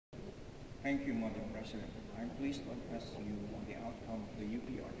Thank you, Madam President. I'm pleased to address you on the outcome of the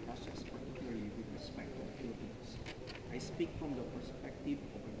UPR process, particularly with respect to the Philippines. I speak from the perspective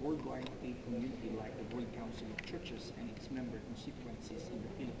of a worldwide aid community like the World Council of Churches and its member constituencies in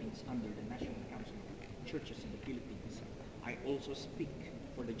the Philippines under the National Council of Churches in the Philippines. I also speak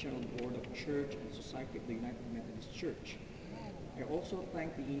for the General Board of Church and Society of the United Methodist Church. I also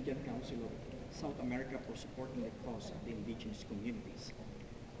thank the Indian Council of South America for supporting the cause of the indigenous communities.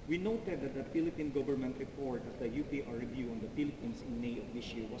 We noted that the Philippine government report of the UPR review on the Philippines in May of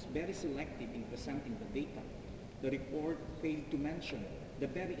this year was very selective in presenting the data. The report failed to mention the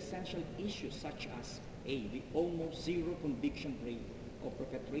very essential issues such as A, the almost zero conviction rate of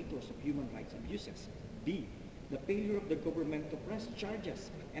perpetrators of human rights abuses, B, the failure of the government to press charges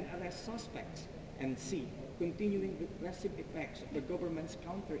and arrest suspects, and C, continuing repressive effects of the government's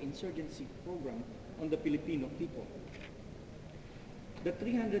counterinsurgency program on the Filipino people. The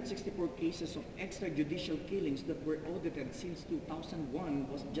 364 cases of extrajudicial killings that were audited since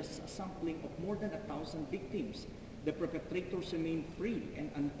 2001 was just a sampling of more than 1,000 victims. The perpetrators remain free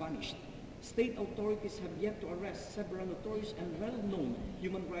and unpunished. State authorities have yet to arrest several notorious and well-known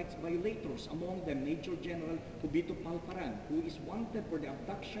human rights violators, among them Major General Jubito Palparan, who is wanted for the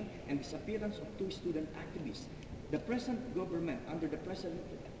abduction and disappearance of 2 student activists. The present government, under the President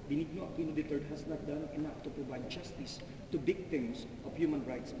Benigno Aquino III, has not done enough to provide justice to victims of human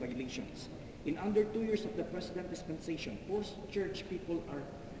rights violations. In under 2 years of the President's dispensation, 4 church people are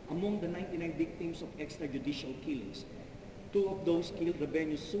among the 99 victims of extrajudicial killings. 2 of those killed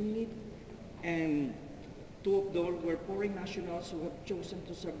rebellious Sunni, and 2 of those were foreign nationals who have chosen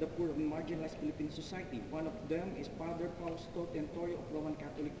to serve the poor and marginalized Philippine society. One of them is Father Fausto Tentorio of Roman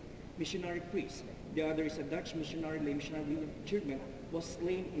Catholic missionary priest. The other is a Dutch missionary, lay missionary William Churchman, was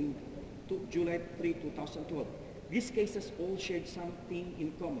slain in July 3, 2012. These cases all shared something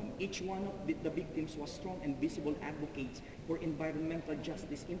in common. Each one of the victims was strong and visible advocates for environmental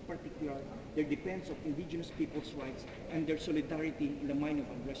justice, in particular their defense of indigenous people's rights and their solidarity in the mind of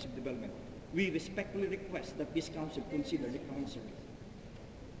aggressive development. We respectfully request that this council consider the council.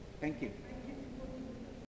 Thank you.